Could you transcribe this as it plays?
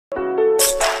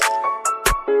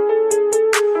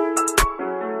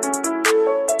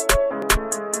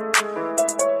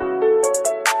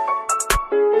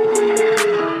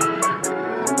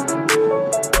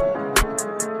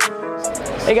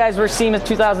Hey guys, we're Sema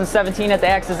 2017 at the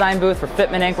Axe Design booth for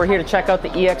Fitment Inc. We're here to check out the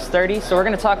EX30. So we're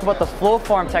going to talk about the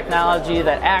Flowform technology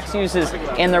that Axe uses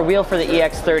in their wheel for the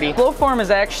EX30. Flowform is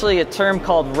actually a term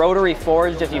called rotary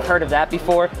forged, if you've heard of that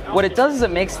before. What it does is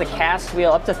it makes the cast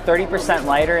wheel up to 30%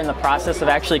 lighter in the process of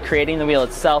actually creating the wheel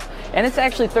itself. And it's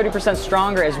actually 30%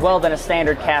 stronger as well than a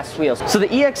standard cast wheel. So the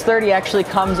EX30 actually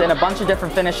comes in a bunch of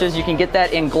different finishes. You can get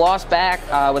that in gloss back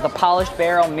with a polished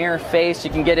barrel, mirror face.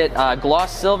 You can get it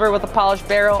gloss silver with a polished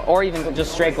barrel, or even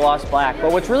just straight gloss black.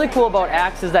 But what's really cool about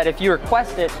Axe is that if you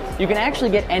request it, you can actually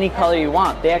get any color you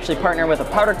want. They actually partner with a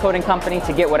powder coating company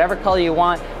to get whatever color you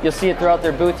want. You'll see it throughout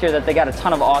their booth here that they got a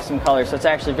ton of awesome colors, so it's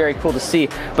actually very cool to see.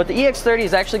 But the EX30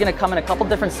 is actually going to come in a couple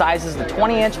different sizes. The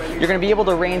 20-inch, you're going to be able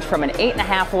to range from an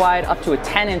 8.5 wide up to a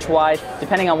 10-inch wide,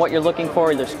 depending on what you're looking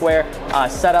for, either square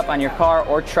setup on your car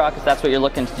or truck, if that's what you're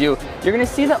looking to do. You're going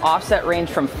to see the offset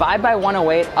range from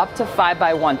 5x108 up to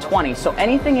 5x120. So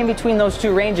anything in between those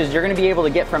two ranges, you're going to be able to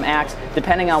get from Axe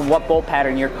depending on what bolt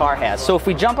pattern your car has. So if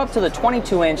we jump up to the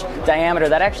 22-inch diameter,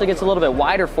 that actually gets a little bit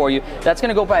wider for you. That's going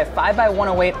to go by a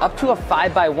 5x108 up to a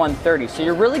 5x130. So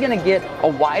you're really going to get a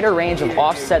wider range of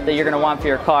offset that you're going to want for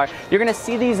your car. You're going to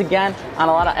see these again on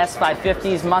a lot of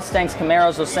S550s, Mustangs,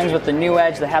 Camaros, those things with the new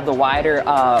edge that have the wider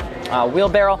wheel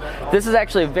barrel. This is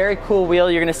actually a very cool wheel.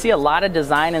 You're going to see a lot of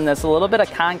design in this, a little bit of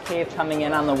concave coming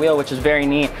in on the wheel, which is very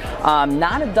neat.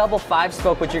 Not a double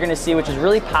 5-spoke, which you're going to see, which is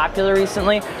really popular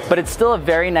recently, but it's still a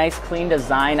very nice clean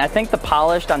design. I think the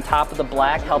polished on top of the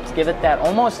black helps give it that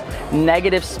almost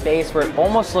negative space where it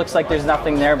almost looks like there's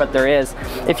nothing there, but there is.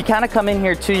 If you kind of come in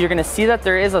here too, you're going to see that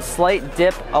there is a slight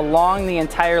dip along the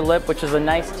entire lip, which is a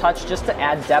nice touch just to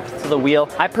add depth to the wheel.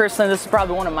 I personally, this is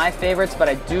probably one of my favorites, but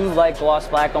I do like gloss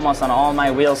black almost on all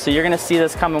my wheels, so you're going to see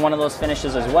this come in one of those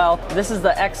finishes as well. This is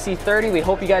the XC30. We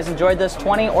hope you guys enjoyed this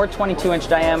 20 or 22-inch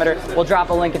diameter. We'll drop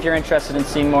a link if you're interested in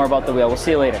seeing more about the wheel. We'll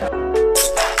see you later.